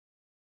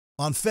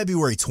On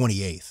February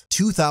 28,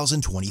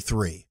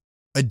 2023,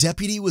 a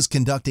deputy was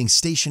conducting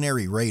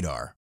stationary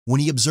radar when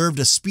he observed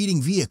a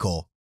speeding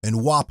vehicle in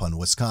Waupun,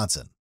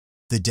 Wisconsin.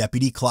 The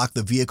deputy clocked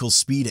the vehicle's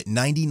speed at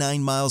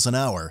 99 miles an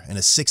hour in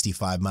a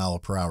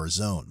 65-mile-per-hour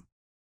zone.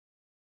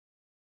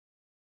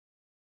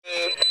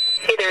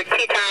 Either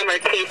T-Tom or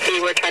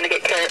TC, we're trying to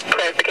get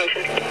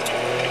clarification.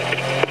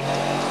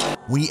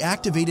 When he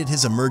activated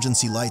his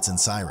emergency lights and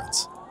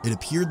sirens, it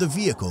appeared the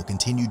vehicle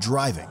continued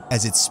driving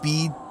as its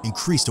speed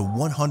increased to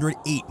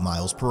 108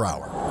 miles per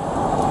hour.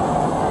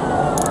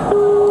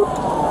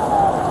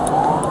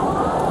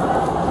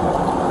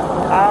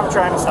 I'm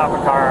trying to stop a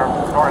car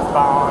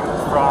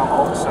northbound from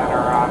Oak Center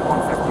on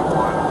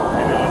 151,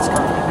 and it is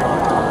currently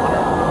doing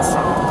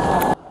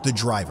 107. The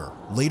driver,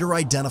 later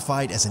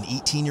identified as an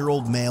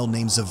 18-year-old male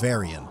named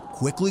Zavarian,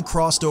 quickly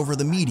crossed over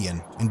the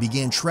median and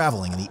began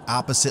traveling in the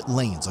opposite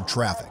lanes of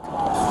traffic.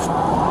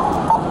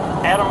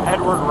 Adam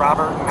Edward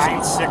Robert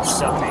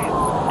 9678,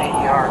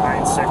 AER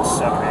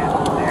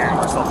 9678, and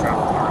we're still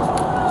traveling north.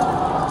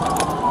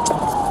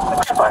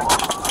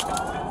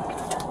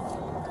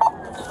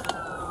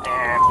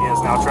 And he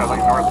is now traveling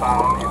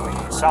northbound in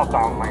the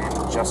southbound lane,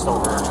 just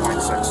over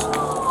 26.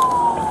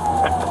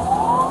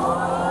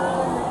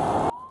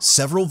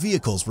 Several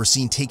vehicles were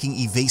seen taking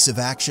evasive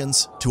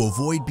actions to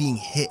avoid being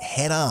hit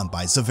head-on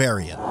by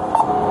Zavarian.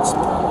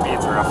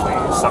 Speeds are roughly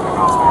 7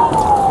 miles an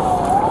hour.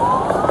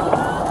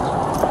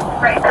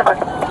 Right, good luck.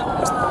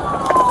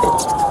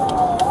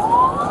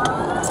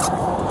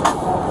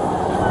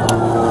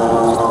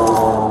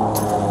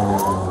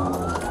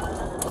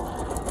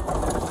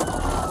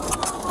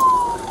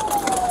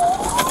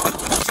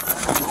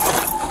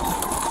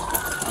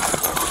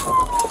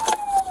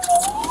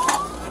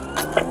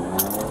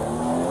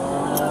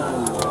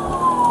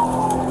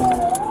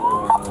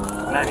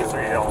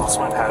 Almost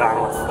went head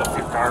on with a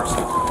few cars.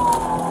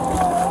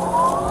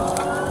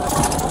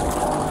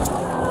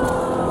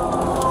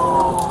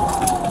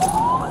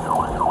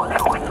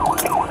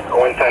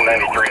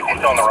 11093, is he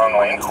still in the wrong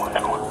lane?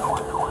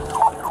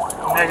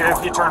 Negative,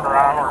 he turned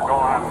around. We're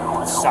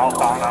going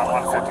southbound on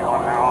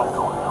 151 now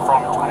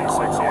from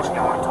 26. He actually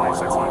got on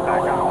 26 and went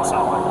back on the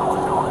south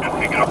lane. If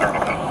we get up there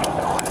with us.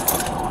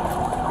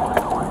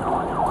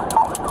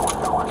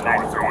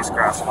 93 is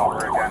crossing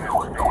over again into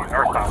the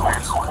northbound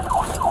lanes.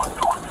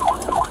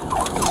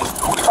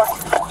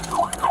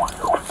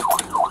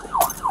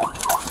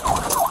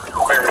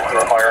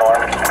 Fire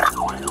alarm.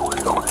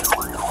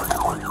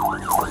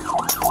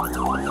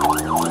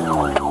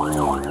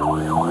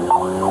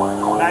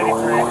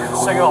 93,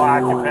 single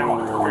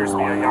occupant, appears to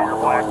be a younger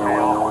black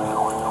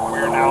male. We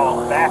are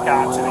now back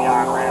onto the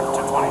on-ramp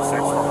to 26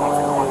 from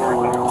 151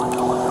 northbound.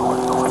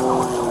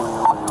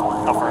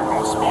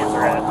 Upper speeds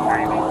are at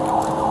 90.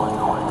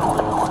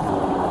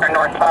 Or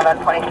northbound on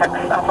 26,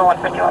 Alpha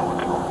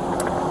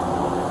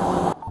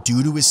 151.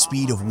 Due to his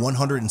speed of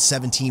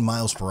 117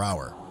 miles per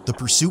hour, the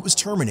pursuit was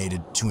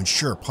terminated to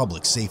ensure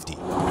public safety.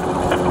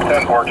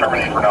 10-4,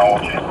 terminate for now,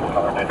 we'll chase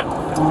another day.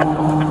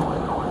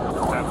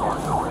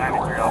 10-4,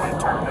 93, I'll be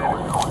terminated.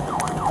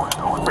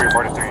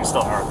 343 is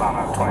still northbound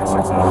on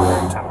 26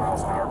 at 10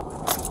 miles an hour.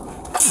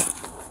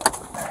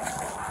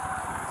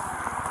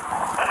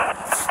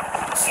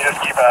 You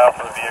just keep an eye out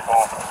for the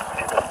vehicle,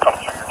 see if it comes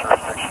through your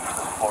jurisdiction,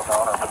 slow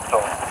down, or if it's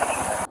still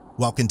continuing.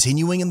 While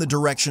continuing in the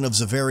direction of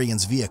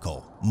Zavarian's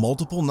vehicle,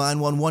 multiple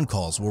 911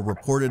 calls were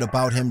reported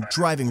about him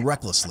driving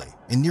recklessly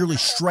and nearly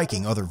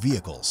striking other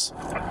vehicles.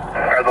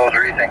 Are those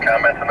recent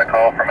comments in the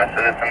call from a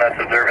citizen that's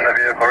observing the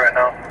vehicle right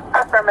now?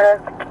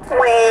 Affirmative.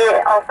 We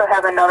also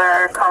have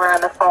another caller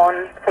on the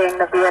phone seeing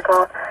the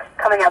vehicle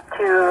coming up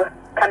to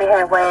County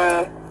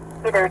Highway,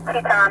 either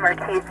T-Tom or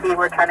TC.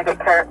 We're trying to get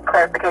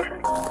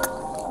clarification.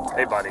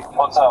 Hey, buddy.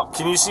 What's up?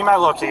 Can you see my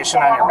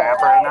location on your map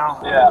right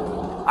now? Yeah.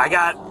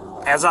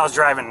 As I was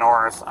driving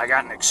north, I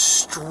got an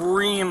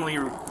extremely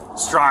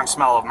strong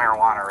smell of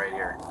marijuana right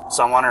here.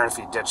 So I'm wondering if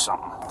he ditched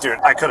something. Dude,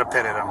 I could have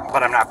pitted him,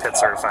 but I'm not pit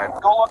certified.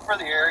 Go look for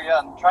the area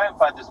and try and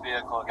find this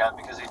vehicle again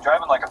because he's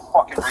driving like a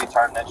fucking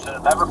retard and that should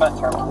have never been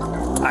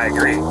terminated. I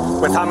agree.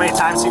 With how many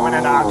times he went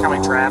into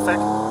oncoming traffic?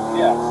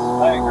 Yes,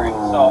 I agree.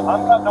 So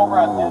I'm cutting over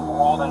on his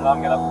road and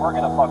we're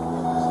gonna fucking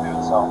do this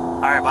dude, so.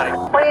 Alright, buddy.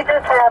 We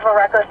just have a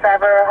reckless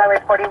driver,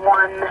 Highway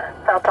 41,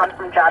 southbound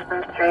from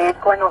Johnson Street,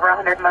 going over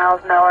 100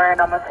 miles an hour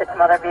and almost hit some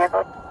other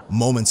vehicles.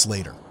 Moments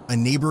later, a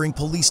neighboring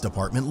police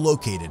department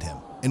located him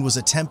and was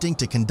attempting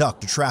to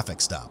conduct a traffic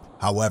stop.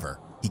 However,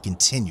 he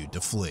continued to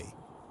flee.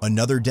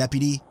 Another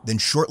deputy then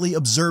shortly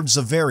observed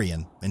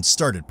Zavarian and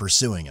started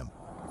pursuing him.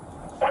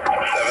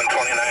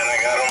 729, I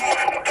got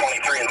him.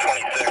 23 and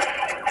 26,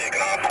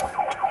 taking off.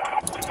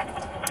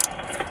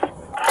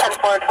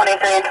 10-4,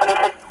 23 and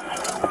 26.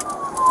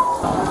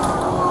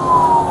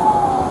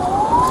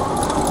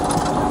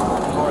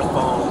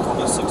 Northbound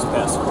 26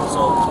 past the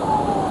result.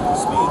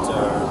 Speeds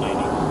are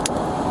 90.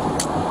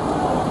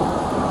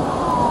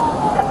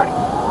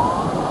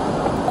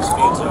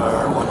 Speeds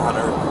are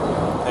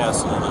 100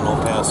 passing and no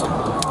passing.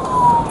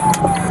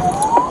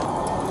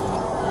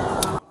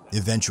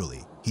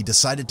 Eventually, he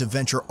decided to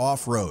venture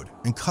off-road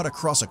and cut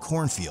across a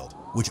cornfield,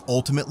 which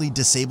ultimately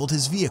disabled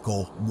his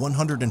vehicle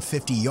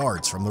 150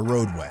 yards from the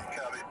roadway.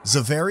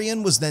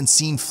 Zavarian was then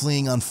seen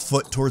fleeing on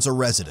foot towards a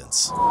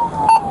residence.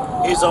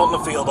 He's out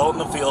in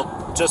the field,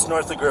 just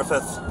north of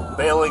Griffith,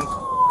 bailing.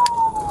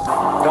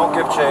 Don't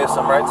give chase,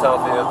 I'm right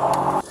south of you.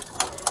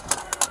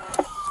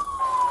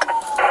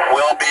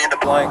 Will be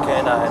deploying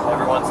K9,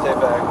 everyone stay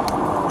back.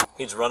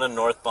 He's running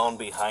northbound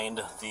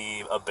behind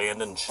the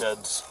abandoned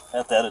sheds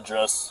at that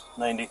address,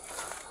 90.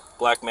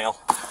 Blackmail.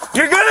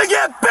 You're gonna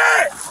get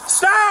bit!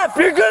 Stop!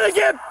 You're gonna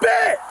get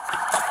bit!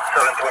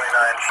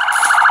 729.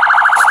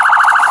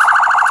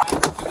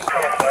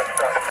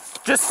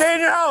 Just stay in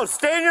your house!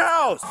 Stay in your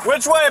house!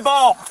 Which way,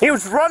 Ball? He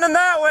was running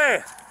that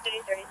way!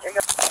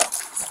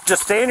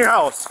 Just stay in your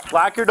house.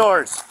 Lock your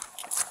doors.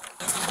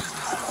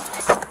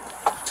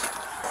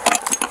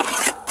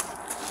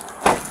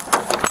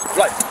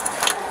 Right.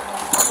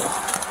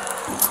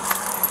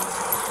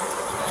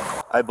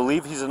 I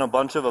believe he's in a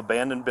bunch of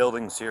abandoned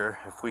buildings here.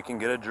 If we can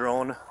get a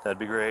drone, that'd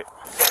be great.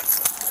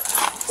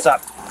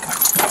 Stop.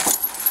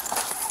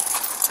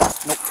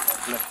 Nope.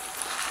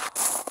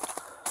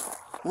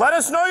 Let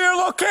us know your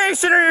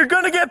location or you're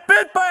gonna get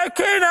bit by a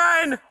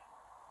canine!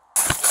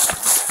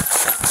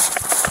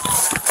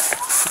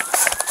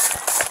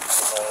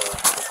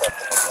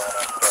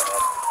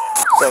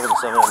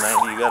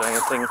 790, you got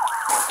anything?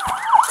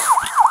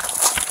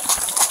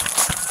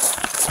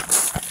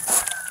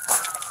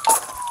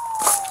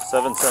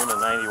 Seven to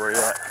 90, where you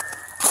at?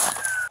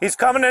 He's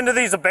coming into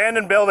these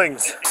abandoned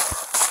buildings.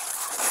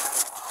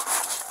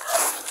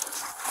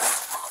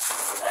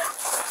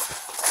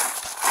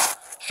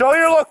 Show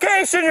your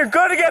location, you're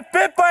gonna get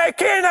bit by a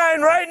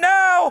canine right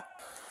now!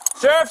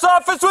 Sheriff's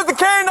office with the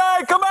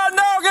canine, come out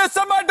now, get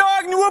some of my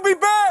dog and you will be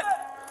bit!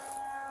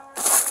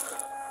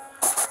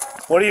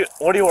 What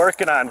are you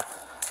working on?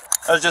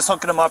 I was just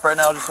hooking him up right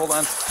now, just hold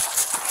on.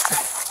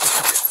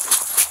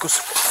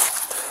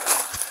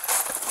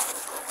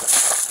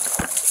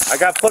 I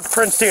got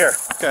footprints here.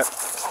 Okay.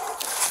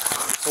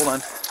 Hold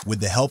on. With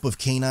the help of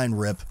Canine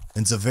Rip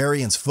and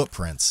Zavarian's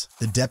footprints,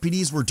 the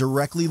deputies were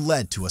directly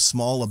led to a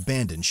small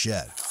abandoned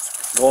shed.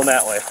 Going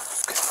that way.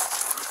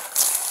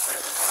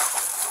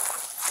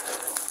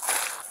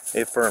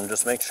 Hey, firm,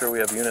 just make sure we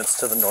have units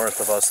to the north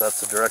of us. That's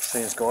the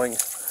direction he's going,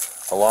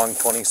 along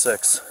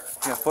 26.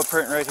 Yeah,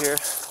 footprint right here.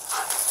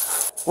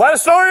 Let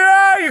us know where you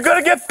are! You're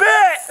gonna get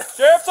bit!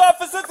 Sheriff's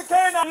office at the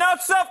canine. Now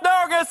it's self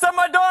now. We're gonna send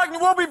my dog and you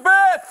will be bit!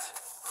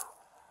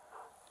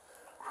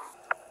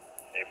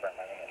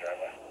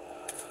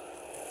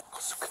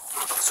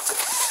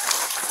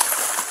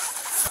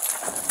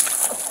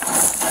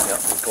 Yeah,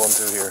 he's going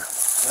through here.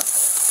 Yep.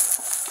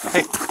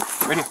 Hey,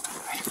 right here.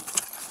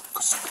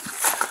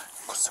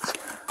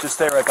 Just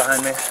stay right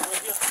behind me.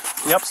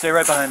 Yep, stay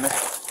right behind me.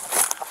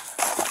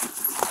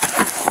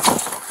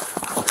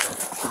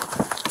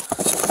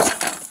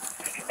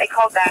 They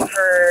called back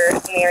for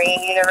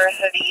Marion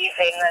University,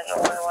 saying that no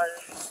one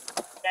was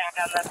back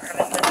on the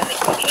premises and they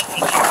couldn't take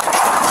pictures.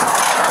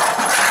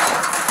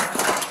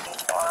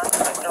 So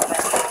don't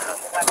mention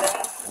weapons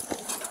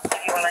if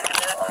you want to do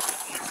that.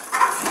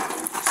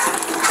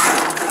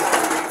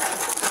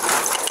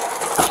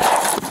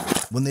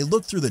 When they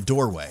looked through the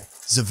doorway,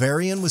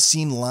 Zavarian was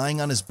seen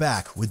lying on his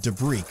back with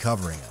debris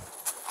covering him.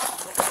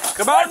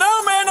 Come on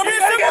now, man! I'm gonna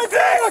send my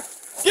dog!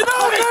 Get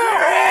out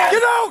now!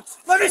 Get out!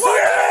 Let me see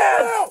your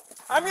hands!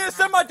 I'm gonna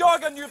send my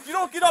dog on you if you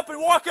don't get up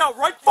and walk out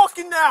right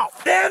fucking now!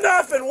 Stand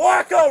up and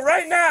walk out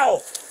right now!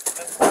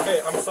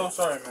 Hey, I'm so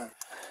sorry, man.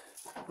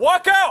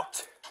 Walk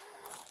out!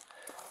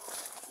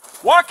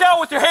 Walk out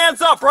with your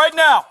hands up right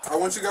now! I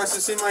want you guys to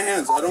see my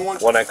hands. I don't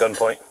want you. One at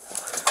gunpoint.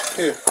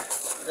 Here,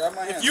 grab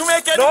my hands.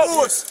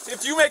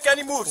 If you make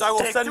any moves, I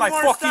will send my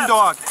fucking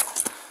dog.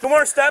 2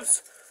 more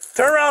steps.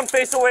 Turn around,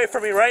 face away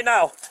from me right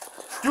now.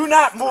 Do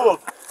not move.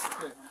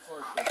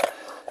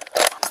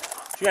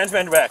 Put your hands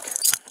behind your back.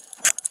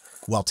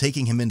 While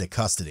taking him into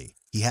custody,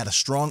 he had a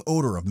strong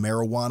odor of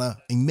marijuana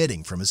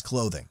emitting from his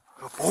clothing.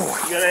 Good boy.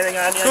 You got anything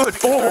on you? Good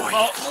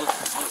boy.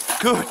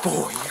 Good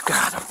boy. You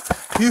got him.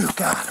 You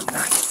got him.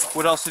 Nice.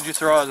 What else did you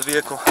throw out of the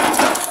vehicle? I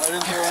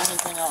didn't throw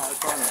anything out, I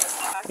promise.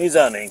 He's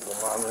on ankle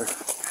monitor.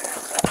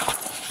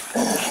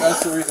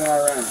 That's the reason I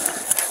ran.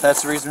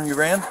 That's the reason you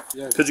ran?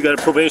 Yes. Because you got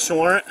a probation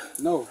warrant?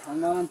 No, I'm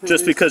not on probation.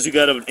 Just because you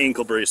got an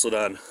ankle bracelet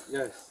on.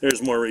 Yes.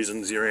 There's more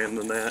reasons you ran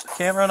than that.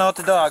 Can't run out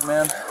the dog,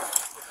 man.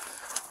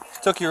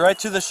 Took you right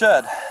to the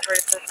shed.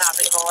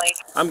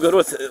 I'm good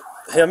with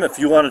him if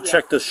you want to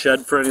check the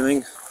shed for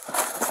anything.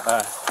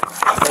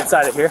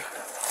 Inside of here?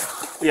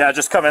 Yeah,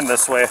 just come in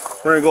this way.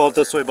 We're gonna go out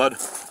this way, bud.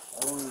 Is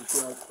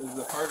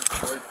the car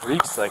destroyed?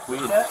 Reeks like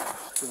weed.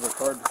 Is the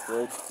car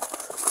destroyed?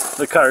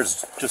 The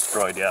car's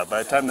destroyed, yeah.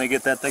 By the time they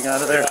get that thing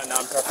out of there.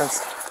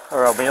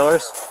 Or our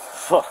mailers.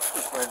 Fuck.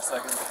 Just wait a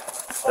second.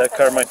 That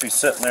car might be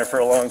sitting there for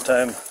a long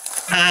time.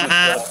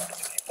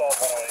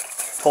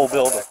 Whole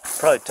bill of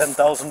probably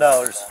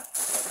 $10,000.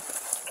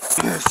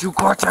 Yes, you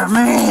got your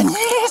man.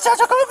 Yes,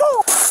 that's a good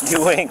boy.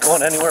 You ain't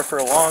going anywhere for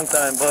a long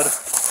time, bud.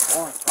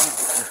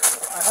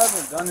 I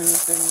haven't done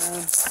anything,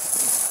 man.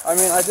 I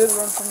mean, I did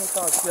run from the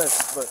cops,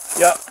 yes, but...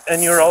 Yeah,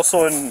 and you're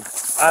also in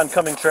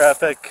oncoming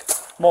traffic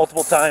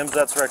multiple times.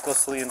 That's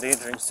recklessly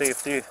endangering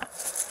safety.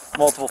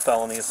 Multiple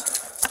felonies.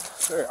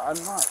 Sir, I'm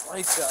not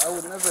like that. I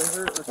would never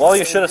hurt or... Well,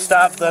 you should have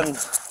stopped then.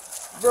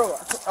 Bro,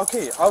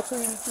 okay, I'll tell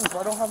you the truth.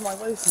 I don't have my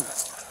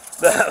license.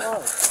 That's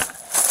why.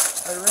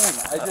 I ran.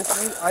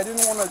 I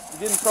didn't want to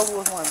get in trouble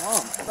with my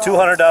mom.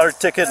 $200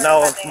 ticket,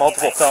 now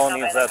multiple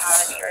felonies.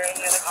 That's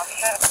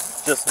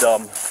just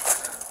dumb.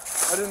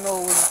 I didn't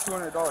know it was a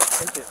 $200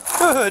 ticket.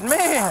 Good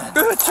man.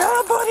 Good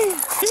job, buddy.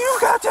 You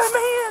got that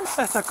man.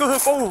 That's a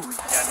good boy. You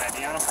got an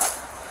ID on him?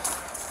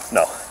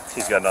 No,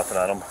 he's got nothing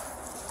on him.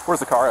 Where's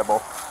the car at,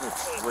 Bo?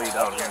 It's laid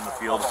out here in the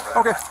field.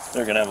 Okay.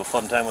 They're gonna have a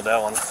fun time with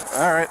that one.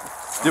 All right.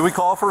 Did we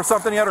call for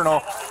something yet or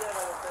no?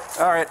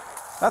 All right.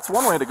 That's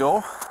one way to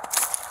go.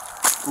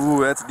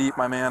 Ooh, that's deep,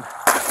 my man.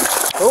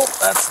 Oh,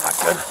 that's not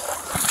good.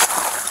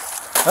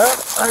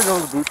 There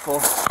goes the boot full.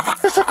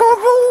 That's a good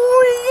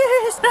boy,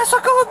 yes, that's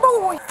a good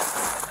boy.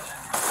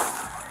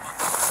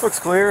 Looks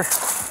clear.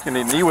 You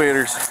need knee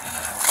waders.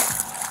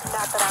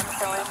 Not that I'm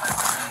showing.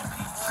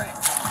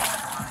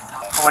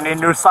 We need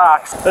new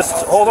socks.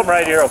 Just hold them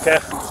right here, okay?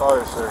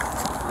 Sorry, sir.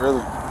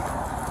 Really.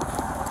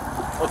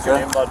 What's your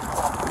name, bud?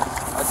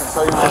 I can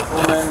tell you my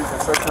full name. You can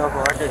search me up a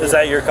record. Is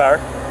that your car?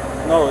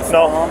 No, it's my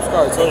mom's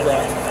car. It says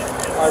that.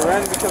 I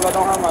ran because I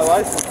don't have my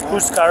license, man.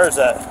 Whose car is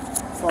that?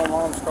 It's my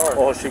mom's car.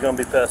 Oh, she's gonna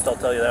be pissed, I'll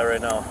tell you that right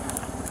now.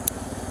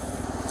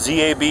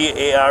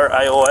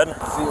 Z-A-B-A-R-I-O-N?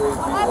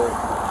 Z-A-B-A.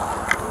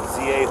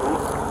 Z-A who?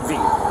 V.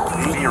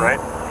 V, right?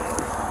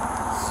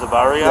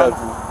 Zavarian?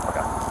 Yeah,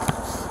 Okay.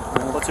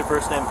 What's your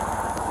first name?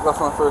 that's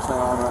my first name.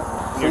 I'm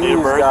at. Your date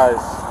of birth? Guys.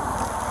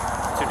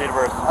 What's your date of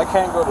birth? I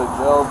can't go to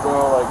jail,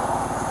 bro. Like,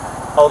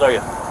 How old are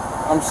you?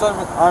 I'm 18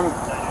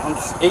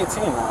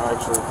 now,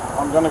 actually.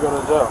 I'm gonna go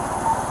to jail.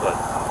 Good.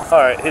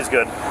 Alright, he's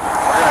good. We're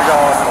gonna go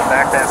into the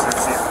back passenger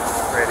seat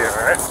right here,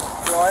 alright?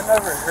 Bro, I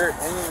never hurt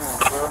anyone,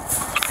 bro.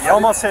 You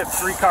almost hit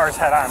 3 cars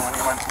head on when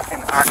you went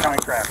in oncoming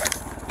traffic.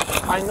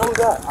 I know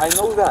that. I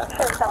know that.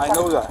 I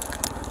know that.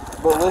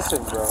 But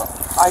listen, bro.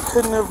 I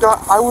would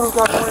have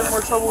gotten way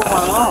more trouble with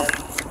my mom.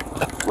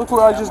 Look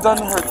what I just done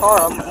to her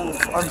car.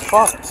 I'm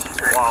fucked.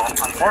 Well,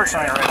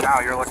 unfortunately right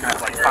now you're looking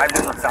at like 5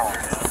 different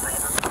felonies.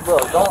 Bro,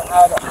 don't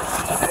add up.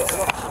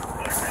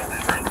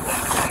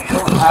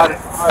 Don't add up.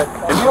 Alright.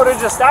 If you would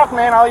have just stopped,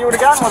 man, all you would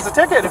have gotten was a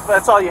ticket. If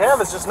that's all you have,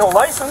 is just no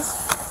license.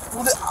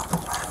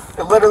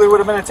 It literally would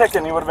have been a ticket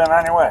and you would have been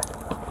on your way.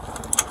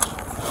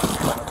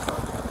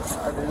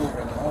 I didn't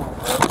even know.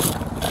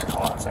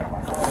 Hold on a second.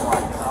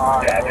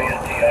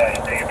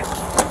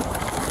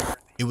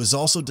 It was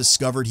also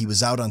discovered he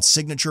was out on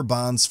signature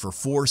bonds for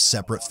 4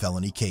 separate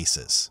felony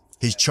cases.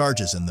 His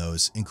charges in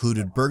those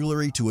included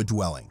burglary to a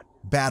dwelling,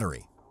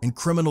 battery, and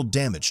criminal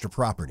damage to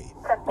property.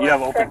 You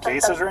have open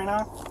cases right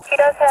now? He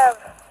does have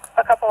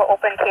a couple of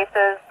open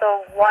cases.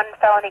 The one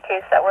felony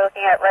case that we're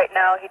looking at right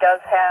now, he does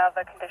have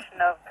a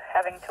condition of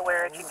having to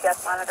wear a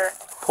GPS monitor.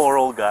 Poor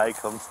old guy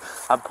comes,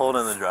 I'm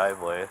pulling in the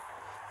driveway,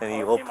 and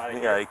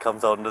he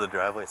comes out into the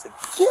driveway and said,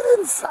 "Get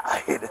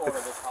inside."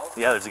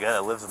 Yeah, there's a guy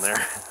that lives in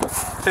there.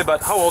 Hey,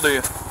 bud, how old are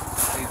you?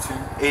 18.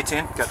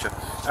 18? Gotcha.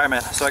 Alright,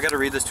 man, so I gotta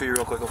read this to you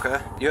real quick, okay?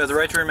 You have the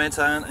right to remain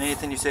silent.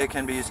 Anything you say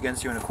can be used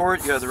against you in a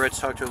court. You have the right to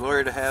talk to a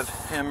lawyer, to have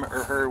him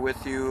or her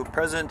with you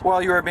present.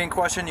 While you are being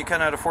questioned, you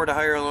cannot afford to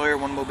hire a lawyer.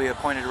 One will be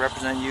appointed to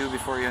represent you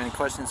before you have any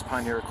questions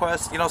upon your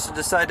request. You can also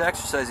decide to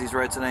exercise these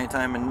rights at any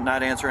time and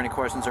not answer any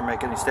questions or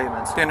make any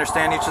statements. Do you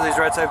understand each of these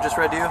rights I've just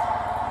read to you?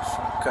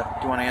 Okay.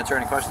 Do you want to answer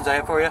any questions I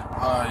have for you?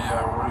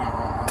 Yeah, what do you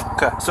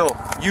want? Okay, so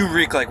you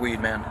reek like weed,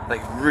 man.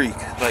 Like reek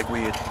like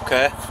weed.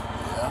 Okay.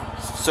 Yeah.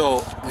 So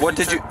what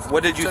did you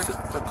check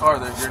the car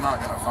there? You're not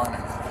gonna find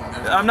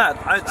anything there. I'm not.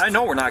 I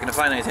know we're not gonna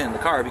find anything in the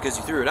car because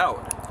you threw it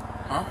out.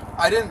 Huh?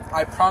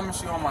 I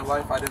promise you on my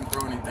life I didn't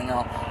throw anything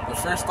out. The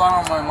first thought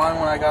on my mind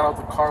when I got out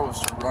the car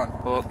was to run.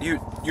 Well, you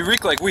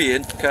reek like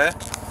weed. Okay.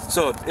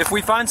 So if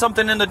we find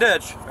something in the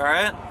ditch, all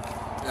right,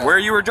 where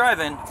you were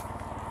driving,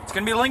 it's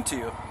gonna be linked to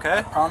you. Okay.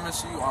 I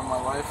promise you on my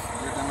life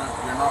you're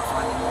not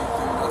finding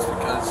anything. That's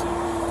because.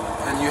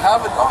 And you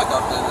have a dog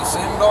out there. The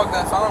same dog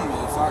that found me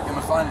is not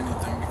gonna find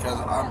anything because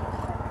I'm.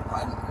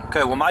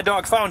 Okay, well my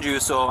dog found you,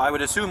 so I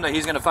would assume that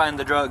he's gonna find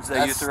the drugs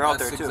that you threw out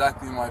there too. That's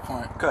exactly my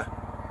point. Okay.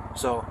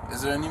 So.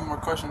 Is there any more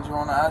questions you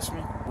want to ask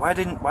me? Why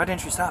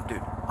didn't you stop,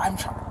 dude?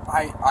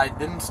 I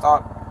didn't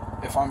stop.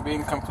 If I'm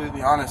being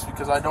completely honest,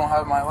 because I don't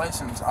have my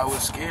license. I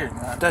was scared,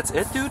 man. That's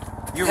it, dude?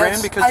 You ran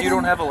because you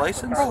don't have a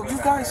license? Bro, you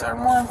guys are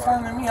more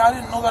informed than me. I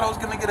didn't know that I was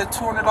going to get a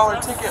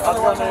 $200 ticket.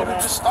 Otherwise, I would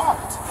have just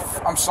stopped.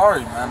 I'm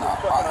sorry, man.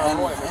 And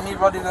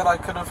anybody that I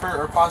could have hurt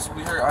or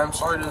possibly hurt, I'm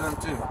sorry to them,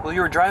 too. Well, you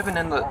were driving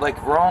in the,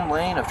 wrong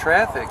lane of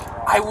traffic.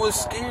 I was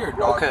scared,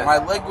 dog. Okay. My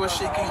leg was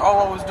shaking.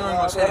 All I was doing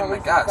was hitting the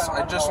gas.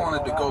 I just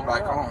wanted to go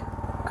back home.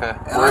 Okay.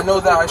 And I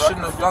know that I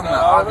shouldn't have done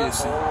that,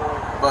 obviously.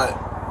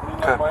 But...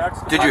 Okay.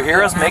 Did you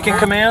hear us making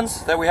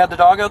commands that we had the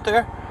dog out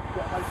there?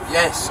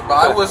 Yes, but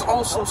I was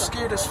also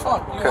scared as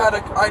fuck.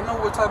 I know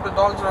what type of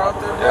dogs are out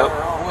there, bro.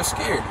 I was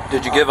scared.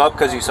 Did you give up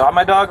because you saw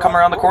my dog come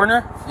around the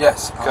corner?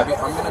 Yes, I'm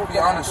going to be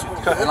honest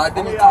with you. And I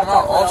didn't come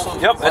out also.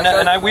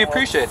 Yep, we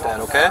appreciate that,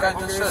 okay? Like I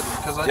just said,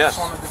 because I just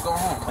wanted to go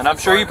home. And I'm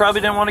sure you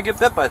probably didn't want to get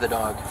bit by the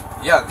dog.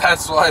 Yeah,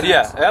 that's why.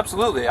 Yeah,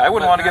 absolutely. I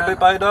wouldn't want to get bit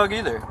by a dog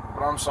either.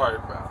 But I'm sorry,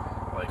 bro.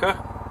 Like,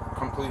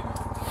 completely.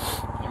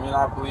 You may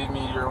not believe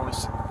me, you're only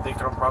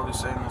think I'm probably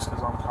saying this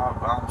because I'm caught,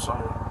 but I'm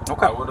sorry.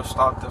 Okay. I would have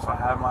stopped if I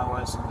had my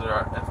license,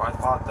 or if I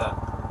thought that,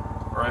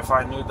 or if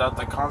I knew that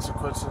the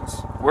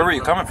consequences. Where were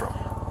you coming from?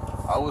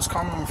 I was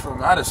coming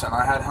from Madison.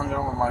 I had hung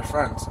out with my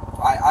friends.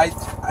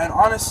 And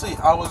honestly,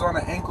 I was on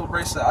an ankle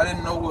bracelet. I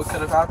didn't know what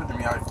could have happened to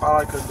me. I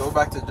thought I could go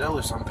back to jail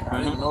or something.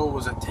 I didn't know it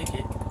was a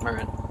ticket.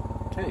 Right.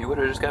 Yeah, you would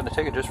have just gotten a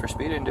ticket just for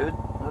speeding, dude.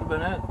 That would have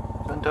been it.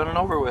 Been done and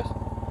over with.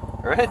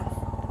 All right.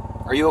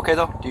 Are you okay,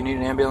 though? Do you need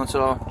an ambulance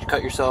at all? Did you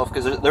cut yourself?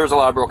 Because there was a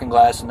lot of broken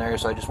glass in there,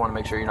 so I just want to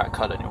make sure you're not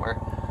cut anywhere.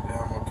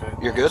 Yeah, I'm okay.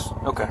 You're good?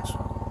 Okay.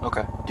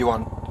 Okay. Do you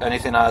want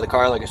anything out of the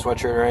car, like a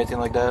sweatshirt or anything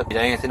like that? Need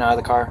anything out of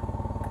the car?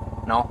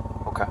 No?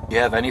 Okay. Do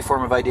you have any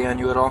form of ID on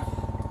you at all?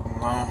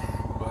 No,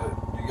 but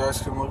you guys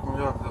can look me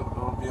up.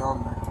 It'll be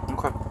on there.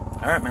 Okay.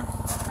 All right, man.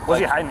 Was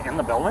he hiding in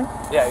the building?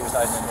 Yeah, he was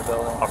hiding in the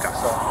building. Okay.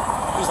 So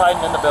he was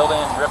hiding in the building,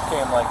 and Rip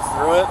came like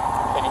through it,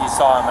 and he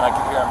saw him, and I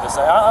could hear him just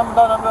say, "I'm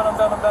done.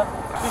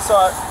 He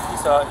saw it.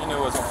 He knew it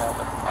was gonna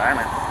happen. All right,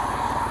 man.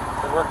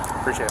 Good work.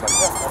 Appreciate it, buddy.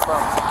 Yeah, no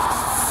problem.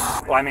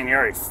 Well, I mean, you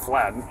already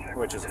fled,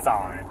 which is a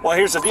felony. Well,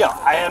 here's the deal.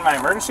 I had my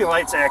emergency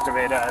lights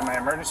activated. I had my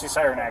emergency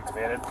siren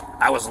activated.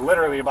 I was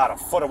literally about a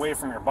foot away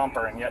from your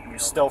bumper, and yet you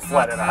still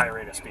fled at a high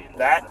rate of speed.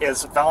 That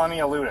is felony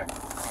eluding.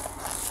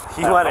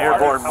 He went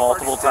airborne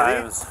multiple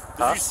times.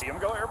 Did you see him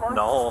go airborne?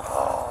 No.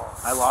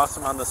 I lost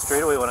him on the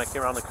straightaway when I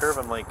came around the curve.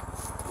 I'm like,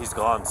 he's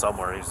gone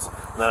somewhere. And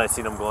then I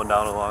seen him going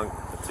down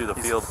through the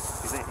field.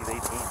 He's 18.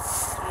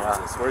 Yeah.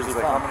 Where's he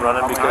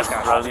running because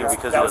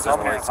he was in the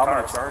How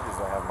many charges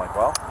do I have? I'm like,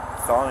 well,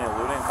 felony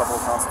eluding, a couple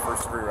of counts of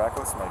first degree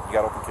reckless. I'm like, you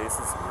got open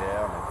cases?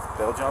 Yeah. I'm like,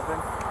 bail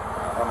jumping?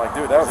 I'm like,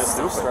 dude, that was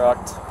stupid.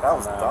 That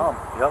was dumb.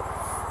 Yep.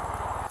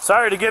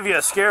 Sorry to give you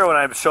a scare when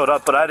I showed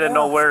up, but I didn't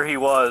know where he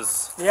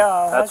was.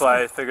 Yeah. That's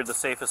why I figured the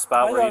safest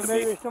spot where you to be.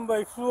 Maybe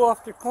somebody flew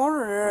off the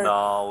corner there.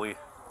 No,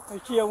 I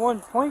see a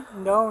one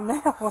pointing down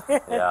that way.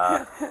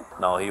 Yeah.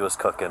 No, he was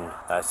cooking.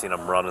 I seen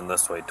him running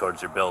this way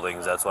towards your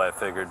buildings. That's why I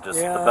figured the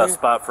best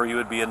spot for you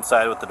would be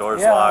inside with the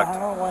doors locked. I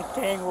don't want to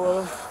tangle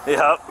with him.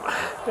 Yep.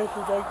 Just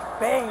like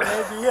bang,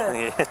 maybe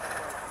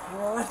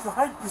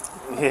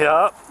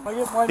Yeah.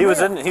 He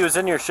was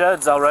in your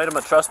sheds. I'll write him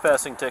a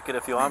trespassing ticket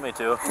if you want me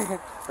to.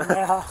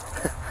 Yeah.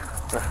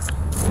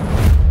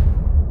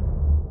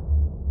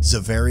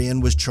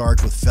 Zavarian was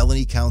charged with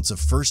felony counts of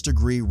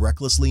first-degree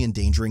recklessly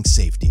endangering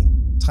safety,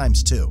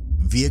 ×2.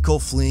 Vehicle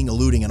fleeing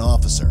eluding an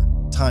officer,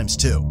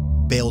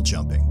 ×2. Bail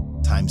jumping,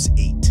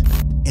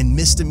 ×8. And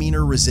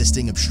misdemeanor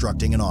resisting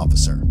obstructing an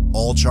officer.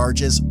 All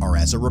charges are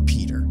as a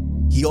repeater.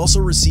 He also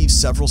received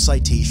several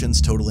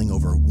citations totaling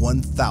over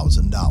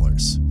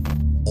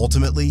 $1,000.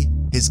 Ultimately,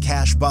 his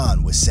cash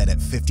bond was set at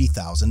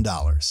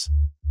 $50,000.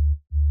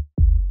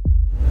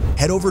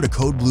 Head over to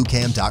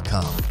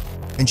codebluecam.com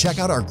and check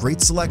out our great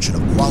selection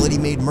of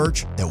quality-made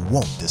merch that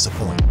won't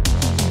disappoint.